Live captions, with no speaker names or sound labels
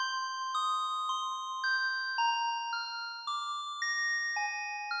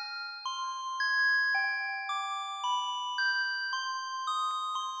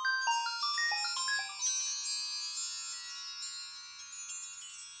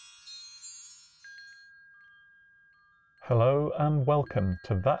Hello and welcome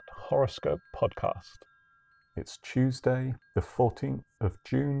to That Horoscope Podcast. It's Tuesday, the 14th of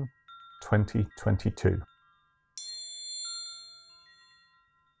June, 2022.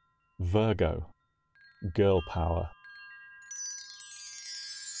 Virgo, girl power.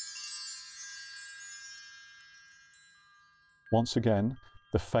 Once again,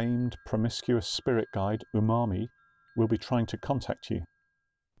 the famed promiscuous spirit guide Umami will be trying to contact you.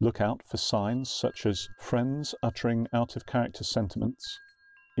 Look out for signs such as friends uttering out-of-character sentiments,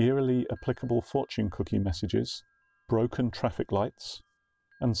 eerily applicable fortune cookie messages, broken traffic lights,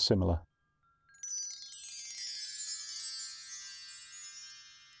 and similar.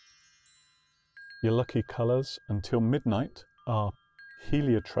 Your lucky colours until midnight are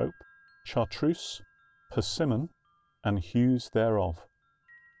heliotrope, chartreuse, persimmon, and hues thereof.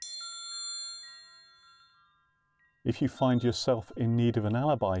 If you find yourself in need of an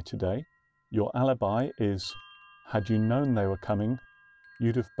alibi today, your alibi is, had you known they were coming,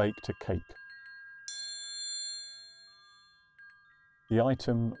 you'd have baked a cake. The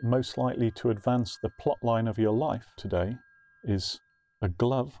item most likely to advance the plotline of your life today is a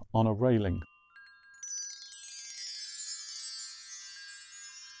glove on a railing.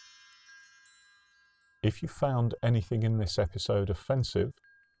 If you found anything in this episode offensive,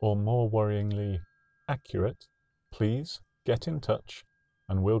 or more worryingly, accurate, please get in touch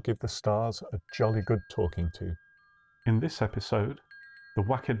and we'll give the stars a jolly good talking to. In this episode, the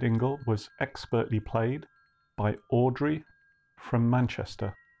Wackadingle was expertly played by Audrey from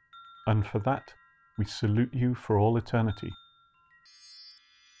Manchester, and for that we salute you for all eternity.